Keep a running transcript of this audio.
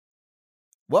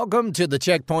Welcome to the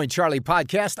Checkpoint Charlie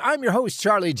podcast. I'm your host,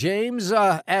 Charlie James.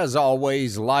 As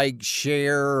always, like,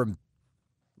 share,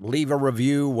 leave a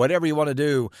review, whatever you want to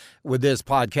do with this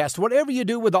podcast. Whatever you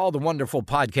do with all the wonderful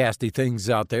podcasty things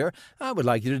out there, I would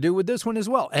like you to do with this one as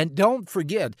well. And don't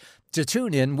forget to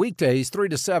tune in weekdays 3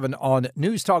 to 7 on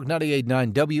News Talk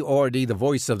 98.9 WORD, the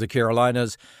voice of the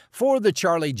Carolinas, for the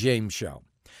Charlie James Show.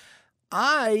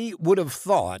 I would have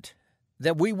thought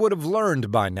that we would have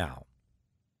learned by now.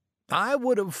 I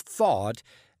would have thought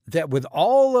that with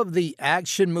all of the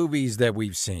action movies that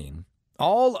we've seen,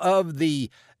 all of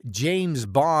the James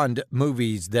Bond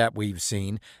movies that we've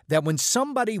seen, that when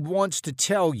somebody wants to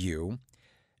tell you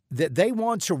that they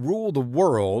want to rule the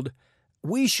world,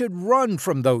 we should run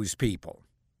from those people.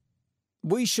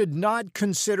 We should not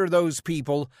consider those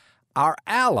people our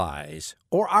allies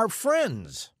or our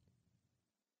friends.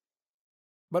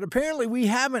 But apparently we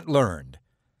haven't learned.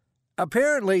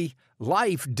 Apparently,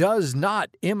 life does not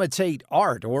imitate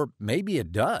art, or maybe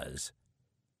it does.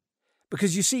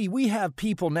 Because you see, we have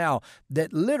people now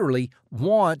that literally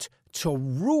want to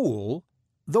rule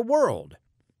the world.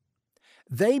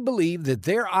 They believe that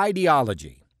their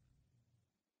ideology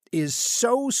is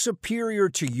so superior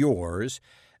to yours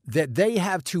that they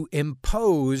have to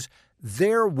impose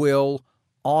their will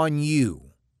on you.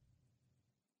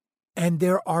 And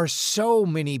there are so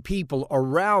many people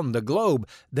around the globe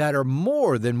that are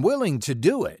more than willing to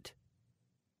do it.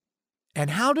 And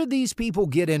how did these people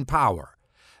get in power?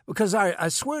 Because I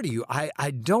swear to you,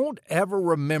 I don't ever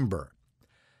remember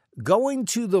going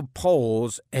to the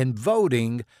polls and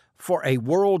voting for a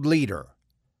world leader.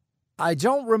 I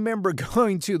don't remember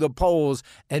going to the polls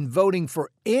and voting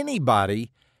for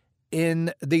anybody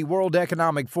in the World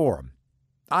Economic Forum.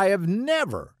 I have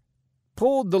never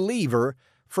pulled the lever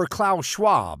for Klaus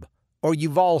Schwab or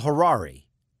Yuval Harari.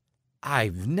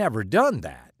 I've never done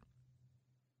that.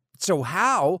 So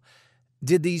how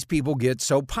did these people get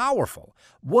so powerful?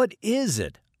 What is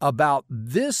it about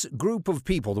this group of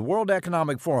people, the World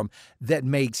Economic Forum, that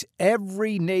makes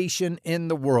every nation in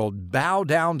the world bow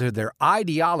down to their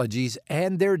ideologies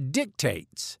and their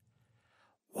dictates?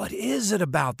 What is it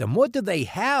about them? What do they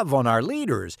have on our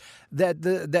leaders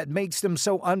that makes them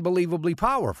so unbelievably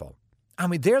powerful? I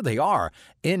mean, there they are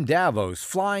in Davos,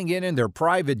 flying in their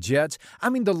private jets. I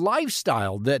mean, the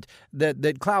lifestyle that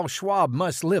Klaus Schwab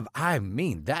must live, I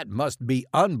mean, that must be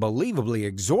unbelievably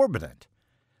exorbitant,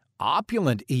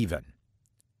 opulent even.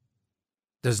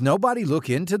 Does nobody look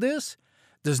into this?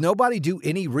 Does nobody do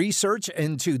any research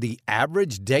into the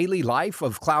average daily life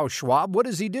of Klaus Schwab? What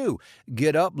does he do?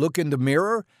 Get up, look in the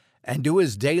mirror, and do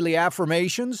his daily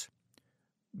affirmations?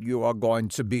 You are going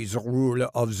to be the ruler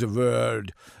of the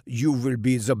world. You will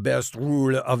be the best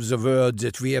ruler of the world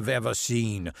that we have ever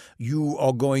seen. You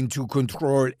are going to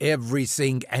control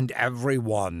everything and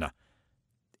everyone.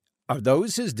 Are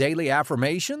those his daily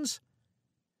affirmations?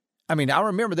 I mean, I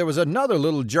remember there was another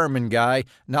little German guy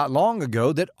not long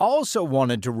ago that also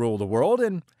wanted to rule the world,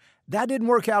 and that didn't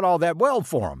work out all that well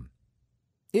for him.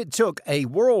 It took a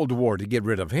world war to get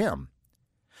rid of him.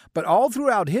 But all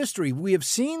throughout history, we have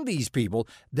seen these people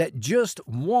that just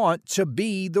want to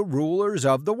be the rulers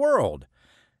of the world.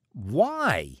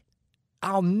 Why?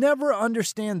 I'll never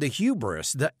understand the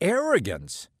hubris, the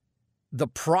arrogance, the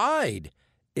pride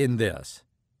in this.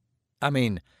 I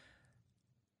mean,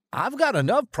 I've got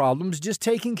enough problems just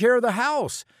taking care of the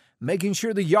house, making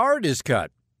sure the yard is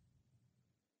cut.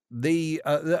 The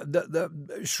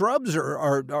shrubs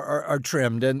are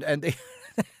trimmed and they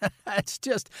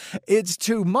it's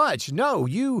too much. No,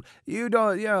 you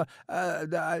don't,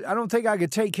 I don't think I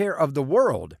could take care of the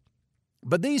world.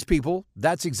 But these people,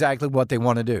 that's exactly what they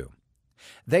want to do.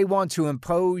 They want to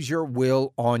impose your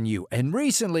will on you. And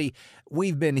recently,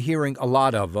 we've been hearing a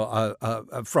lot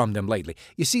from them lately.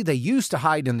 You see, they used to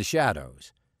hide in the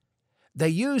shadows. They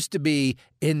used to be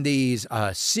in these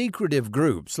secretive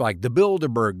groups like the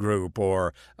Bilderberg Group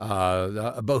or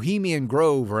Bohemian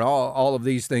Grove or all of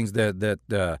these things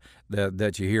that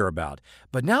you hear about.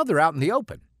 But now they're out in the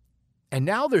open. And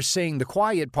now they're saying the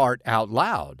quiet part out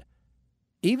loud.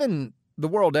 Even the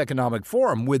World Economic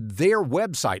Forum, with their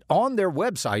website, on their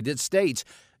website, it states,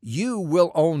 you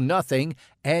will own nothing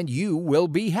and you will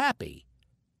be happy.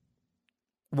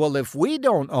 Well, if we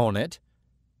don't own it,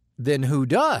 then who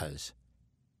does?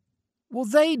 Well,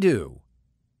 they do.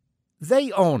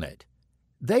 They own it.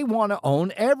 They want to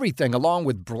own everything, along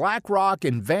with BlackRock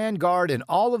and Vanguard and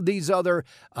all of these other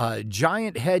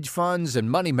giant hedge funds and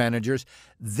money managers.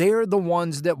 They're the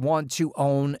ones that want to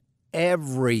own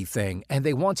everything, and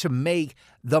they want to make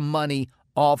the money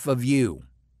off of you.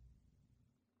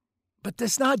 But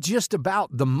that's not just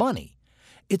about the money.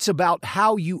 It's about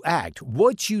how you act,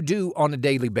 what you do on a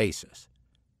daily basis.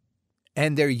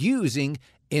 And they're using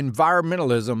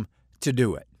environmentalism to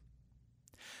do it.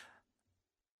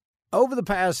 Over the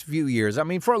past few years,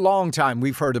 for a long time,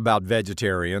 we've heard about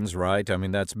vegetarians, right?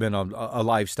 That's been a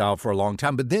lifestyle for a long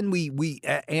time. But then we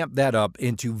amped that up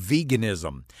into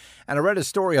veganism. And I read a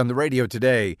story on the radio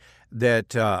today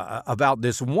that about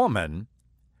this woman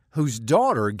whose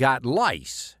daughter got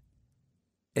lice,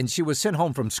 and she was sent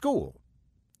home from school.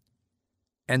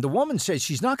 And the woman says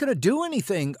she's not going to do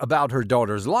anything about her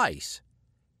daughter's lice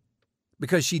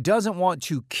because she doesn't want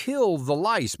to kill the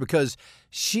lice because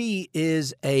she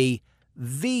is a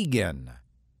vegan.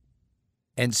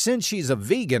 And since she's a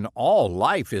vegan, all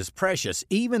life is precious,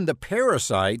 even the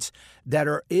parasites that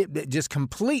are just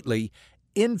completely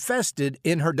infested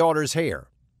in her daughter's hair.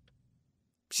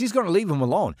 She's going to leave them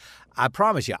alone. I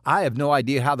promise you, I have no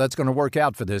idea how that's going to work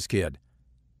out for this kid.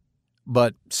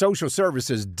 But social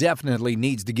services definitely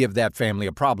needs to give that family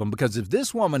a problem, because if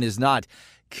this woman is not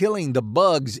killing the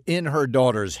bugs in her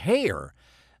daughter's hair,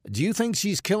 do you think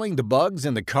she's killing the bugs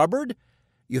in the cupboard?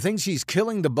 You think she's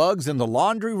killing the bugs in the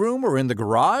laundry room or in the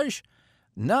garage?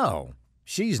 No,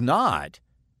 she's not.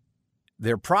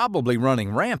 They're probably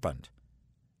running rampant.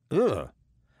 Ugh,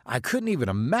 I couldn't even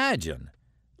imagine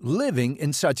living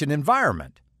in such an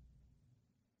environment.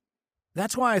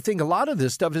 That's why I think a lot of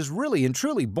this stuff is really and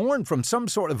truly born from some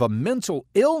sort of a mental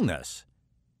illness.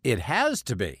 It has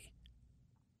to be.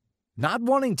 Not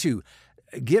wanting to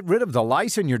get rid of the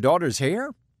lice in your daughter's hair?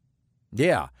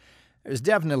 Yeah, there's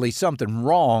definitely something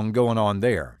wrong going on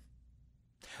there.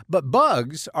 But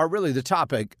bugs are really the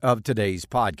topic of today's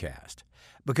podcast,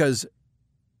 because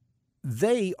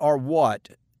they are what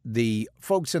the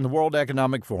folks in the World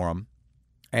Economic Forum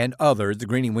and others, the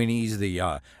Greenie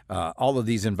Weenies, all of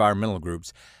these environmental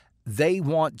groups, they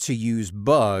want to use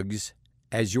bugs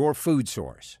as your food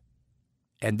source.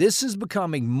 And this is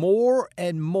becoming more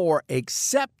and more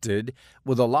accepted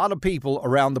with a lot of people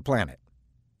around the planet.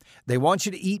 They want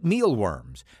you to eat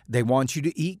mealworms. They want you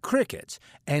to eat crickets.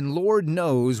 And Lord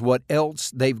knows what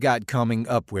else they've got coming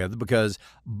up with, because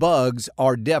bugs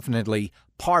are definitely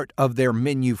part of their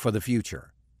menu for the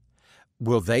future.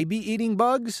 Will they be eating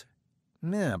bugs?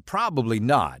 Probably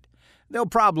not. They'll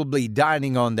probably be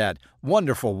dining on that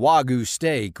wonderful Wagyu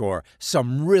steak or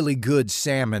some really good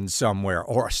salmon somewhere,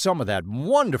 or some of that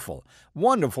wonderful,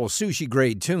 wonderful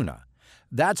sushi-grade tuna.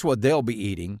 That's what they'll be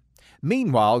eating.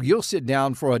 Meanwhile, you'll sit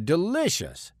down for a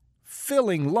delicious,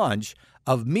 filling lunch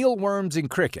of mealworms and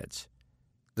crickets.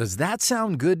 Does that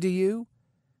sound good to you?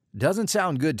 Doesn't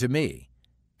sound good to me.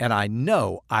 And I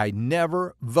know I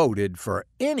never voted for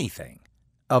anything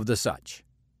of the such.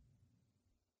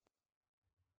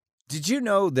 Did you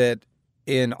know that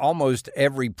in almost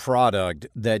every product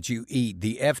that you eat,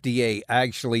 the FDA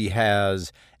actually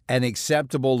has an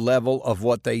acceptable level of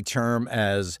what they term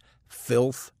as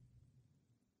filth?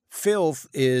 Filth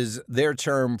is their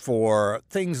term for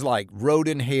things like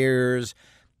rodent hairs,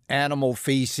 animal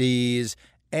feces,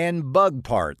 and bug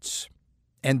parts.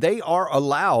 And they are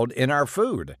allowed in our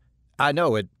food. I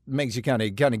know it makes you kind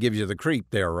of gives you the creep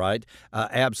there, right?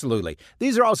 Absolutely.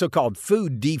 These are also called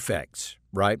food defects,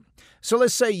 right? So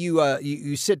let's say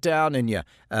you sit down and you're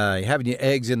having your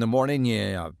eggs in the morning,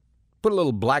 you put a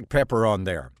little black pepper on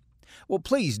there. Well,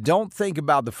 please don't think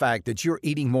about the fact that you're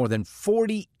eating more than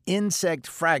 40 insect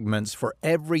fragments for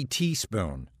every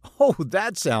teaspoon. Oh,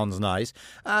 that sounds nice.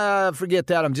 Forget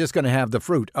that. I'm just going to have the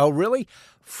fruit. Oh, really?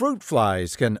 Fruit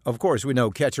flies can, of course, we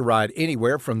know, catch a ride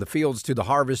anywhere from the fields to the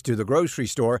harvest to the grocery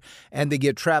store, and they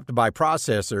get trapped by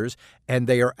processors, and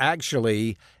they are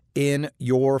actually in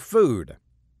your food.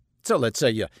 So let's say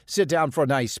you sit down for a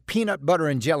nice peanut butter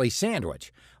and jelly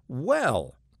sandwich.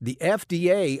 Well, the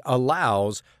FDA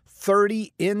allows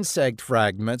 30 insect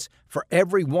fragments for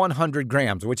every 100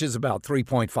 grams, which is about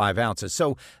 3.5 ounces.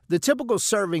 So the typical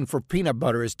serving for peanut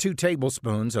butter is 2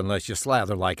 tablespoons, unless you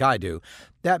slather like I do.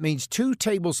 That means 2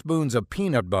 tablespoons of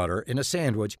peanut butter in a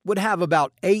sandwich would have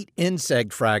about 8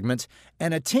 insect fragments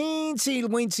and a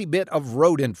teensy-weensy bit of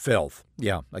rodent filth.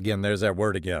 Yeah, again, there's that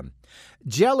word again.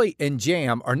 Jelly and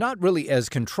jam are not really as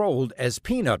controlled as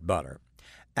peanut butter.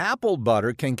 Apple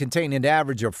butter can contain an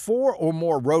average of 4 or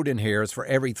more rodent hairs for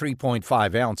every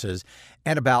 3.5 ounces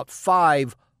and about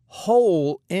 5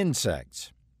 whole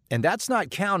insects. And that's not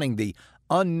counting the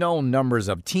unknown numbers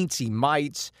of teensy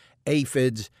mites,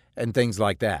 aphids, and things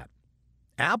like that.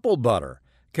 Apple butter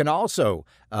can also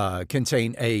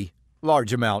contain a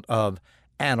large amount of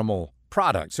animal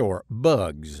products or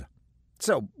bugs.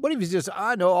 So what if you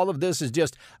I know all of this is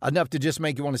just enough to just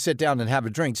make you want to sit down and have a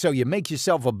drink, so you make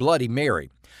yourself a Bloody Mary.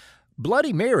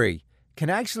 Bloody Mary can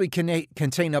actually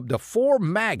contain up to 4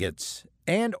 maggots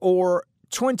and or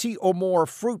 20 or more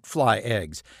fruit fly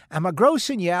eggs. Am I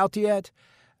grossing you out yet?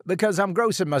 Because I'm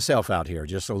grossing myself out here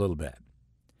just a little bit.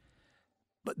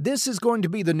 But this is going to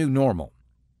be the new normal.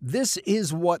 This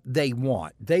is what they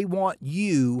want. They want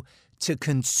you to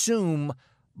consume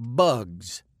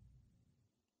bugs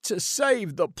to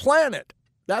save the planet.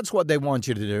 That's what they want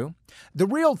you to do. The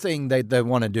real thing that they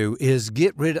want to do is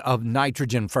get rid of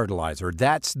nitrogen fertilizer.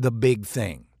 That's the big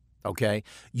thing, okay?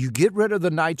 You get rid of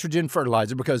the nitrogen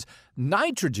fertilizer because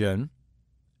nitrogen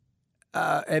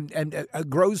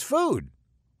grows food.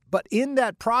 But in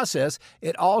that process,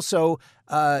 it also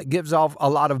gives off a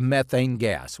lot of methane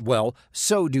gas. Well,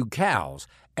 so do cows,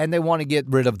 and they want to get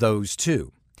rid of those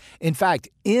too. In fact,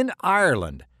 in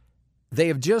Ireland, they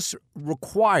have just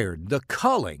required the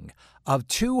culling of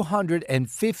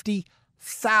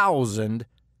 250,000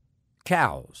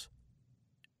 cows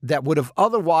that would have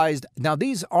otherwise, now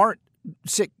these aren't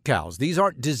sick cows, these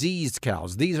aren't diseased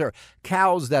cows, these are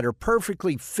cows that are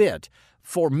perfectly fit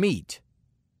for meat.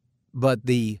 But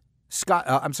the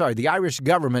Irish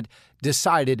government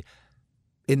decided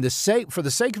for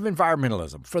the sake of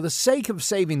environmentalism, for the sake of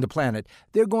saving the planet,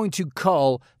 they're going to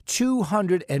cull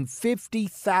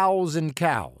 250,000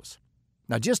 cows.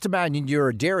 Now, just imagine you're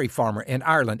a dairy farmer in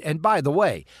Ireland. And by the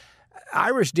way,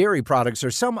 Irish dairy products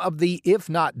are some of the, if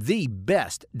not the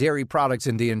best dairy products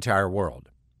in the entire world.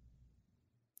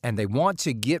 And they want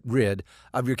to get rid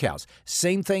of your cows.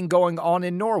 Same thing going on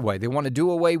in Norway. They want to do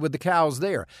away with the cows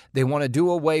there. They want to do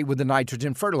away with the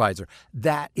nitrogen fertilizer.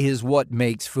 That is what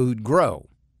makes food grow.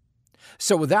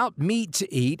 So without meat to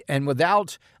eat and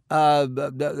without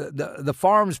the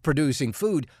farms producing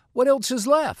food, what else is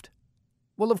left?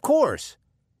 Well, of course,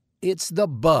 it's the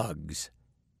bugs.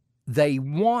 They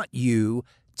want you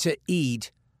to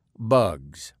eat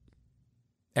bugs.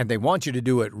 And they want you to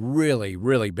do it really,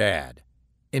 really bad.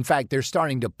 In fact, they're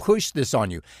starting to push this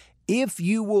on you. If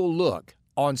you will look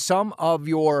on some of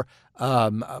your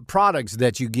products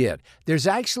that you get, there's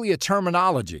actually a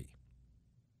terminology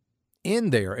in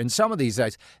there in some of these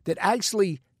guys that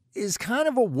actually is kind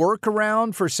of a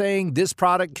workaround for saying this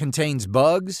product contains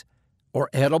bugs or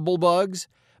edible bugs,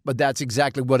 but that's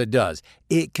exactly what it does.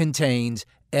 It contains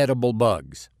edible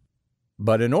bugs.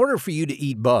 But in order for you to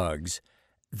eat bugs,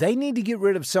 they need to get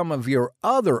rid of some of your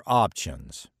other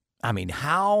options. I mean,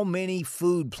 how many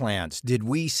food plants did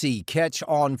we see catch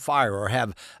on fire or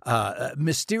have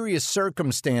mysterious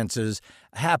circumstances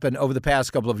happen over the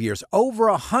past couple of years? Over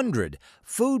 100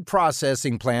 food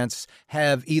processing plants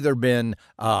have either been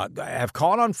have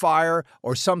caught on fire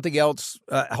or something else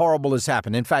horrible has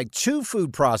happened. In fact, 2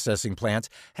 food processing plants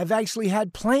have actually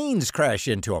had planes crash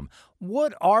into them.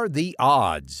 What are the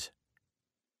odds?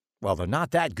 Well, they're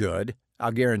not that good.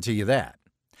 I'll guarantee you that.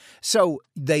 So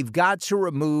they've got to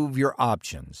remove your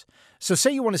options. So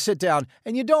say you want to sit down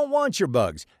and you don't want your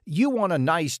bugs. You want a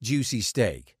nice, juicy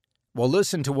steak. Well,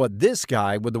 listen to what this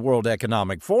guy with the World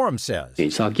Economic Forum says.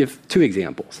 So I'll give 2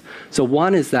 examples. So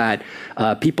one is that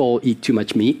people eat too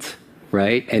much meat,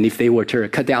 right? And if they were to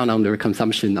cut down on their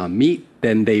consumption on meat,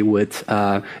 then it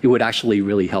would actually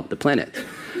really help the planet.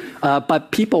 But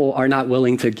people are not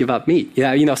willing to give up meat.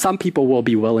 Yeah, some people will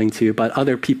be willing to, but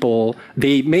other people,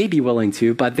 they may be willing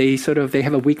to, but they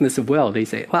have a weakness of will. They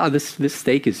say, wow, this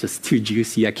steak is just too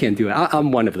juicy. I can't do it.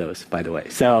 I'm one of those, by the way.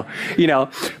 So,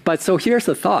 but so here's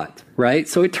the thought, right?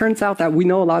 So it turns out that we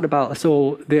know a lot about,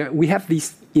 we have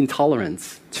these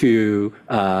intolerance to,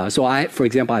 for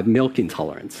example, I have milk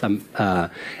intolerance. And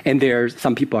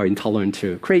some people are intolerant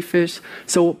to crayfish.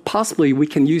 So possibly we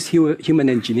can use human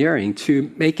engineering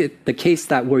to make it the case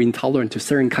that we're intolerant to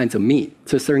certain kinds of meat,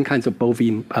 to certain kinds of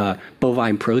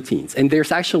bovine proteins. And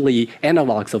there's actually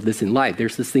analogs of this in life.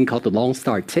 There's this thing called the Lone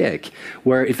Star tick,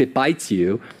 where if it bites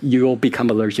you, you'll become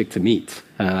allergic to meat.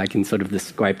 I can sort of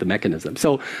describe the mechanism.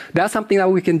 So that's something that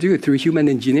we can do through human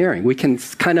engineering. We can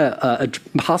kind of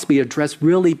possibly address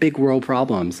really big world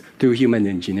problems through human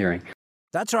engineering.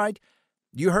 That's right.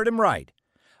 You heard him right.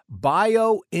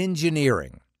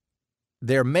 Bioengineering.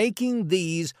 They're making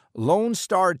these Lone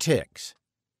Star ticks.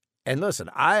 And listen,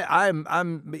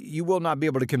 you will not be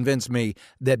able to convince me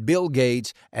that Bill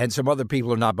Gates and some other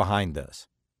people are not behind this.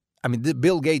 I mean,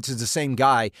 Bill Gates is the same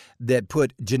guy that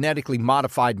put genetically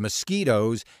modified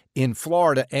mosquitoes in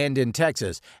Florida and in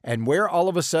Texas. And where all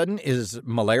of a sudden is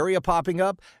malaria popping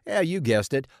up? Yeah, you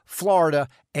guessed it, Florida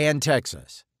and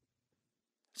Texas.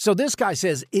 So this guy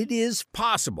says it is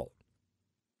possible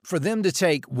for them to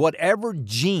take whatever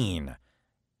gene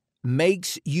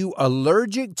makes you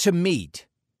allergic to meat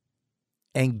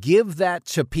and give that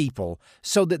to people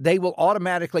so that they will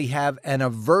automatically have an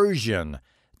aversion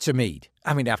to meat.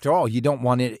 I mean, after all, you don't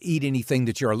want to eat anything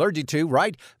that you're allergic to,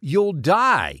 right? You'll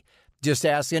die. Just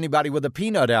ask anybody with a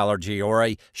peanut allergy or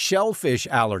a shellfish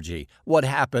allergy what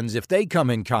happens if they come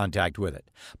in contact with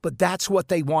it. But that's what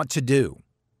they want to do.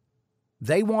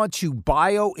 They want to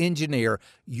bioengineer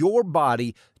your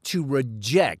body to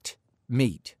reject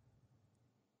meat.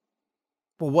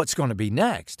 Well, what's going to be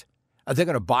next? Are they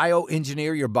going to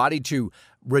bioengineer your body to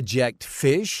reject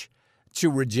fish,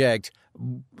 to reject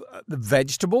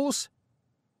vegetables?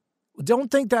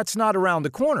 Don't think that's not around the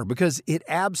corner, because it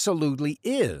absolutely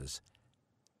is.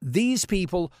 These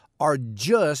people are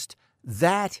just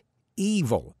that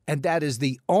evil, and that is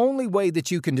the only way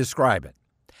that you can describe it.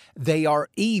 They are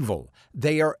evil,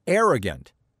 they are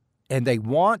arrogant, and they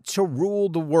want to rule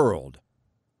the world.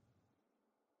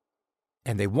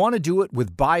 And they want to do it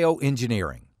with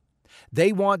bioengineering.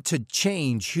 They want to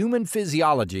change human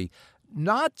physiology,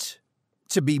 not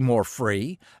to be more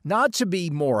free, not to be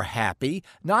more happy,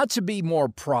 not to be more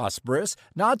prosperous,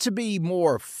 not to be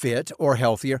more fit or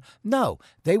healthier. No,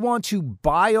 they want to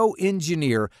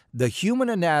bioengineer the human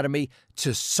anatomy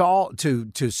to serve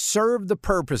the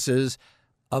purposes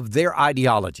of their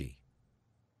ideology.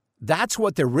 That's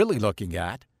what they're really looking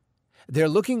at. They're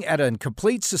looking at a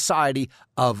complete society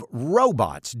of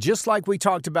robots, just like we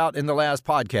talked about in the last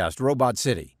podcast, Robot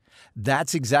City.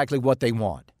 That's exactly what they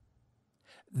want.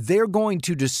 They are going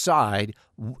to decide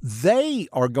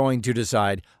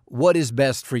what is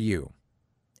best for you.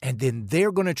 And then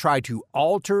they're going to try to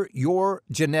alter your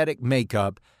genetic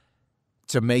makeup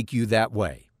to make you that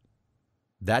way.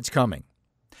 That's coming.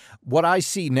 What I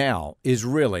see now is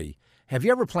really, have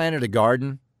you ever planted a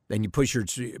garden? Then you put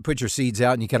your seeds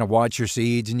out and you kind of watch your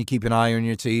seeds and you keep an eye on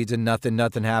your seeds and nothing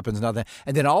happens. And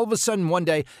then all of a sudden one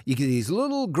day you get these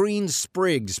little green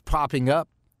sprigs popping up.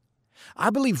 I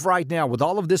believe right now with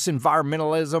all of this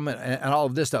environmentalism and all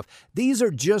of this stuff, these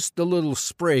are just the little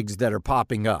sprigs that are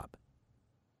popping up.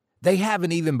 They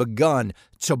haven't even begun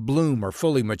to bloom or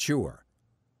fully mature.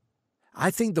 I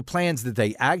think the plans that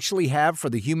they actually have for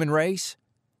the human race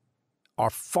are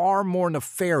far more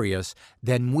nefarious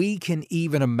than we can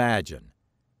even imagine.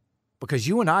 Because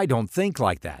you and I don't think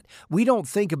like that. We don't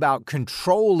think about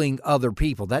controlling other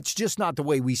people. That's just not the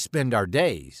way we spend our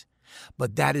days.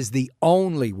 But that is the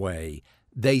only way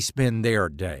they spend their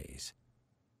days.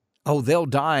 Oh, they'll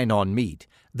dine on meat.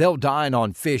 They'll dine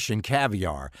on fish and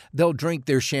caviar. They'll drink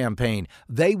their champagne.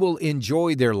 They will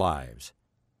enjoy their lives.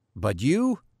 But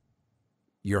you're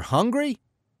hungry?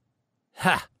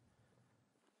 Ha!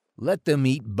 Let them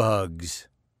eat bugs.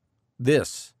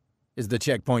 This is the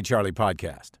Checkpoint Charlie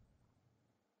podcast.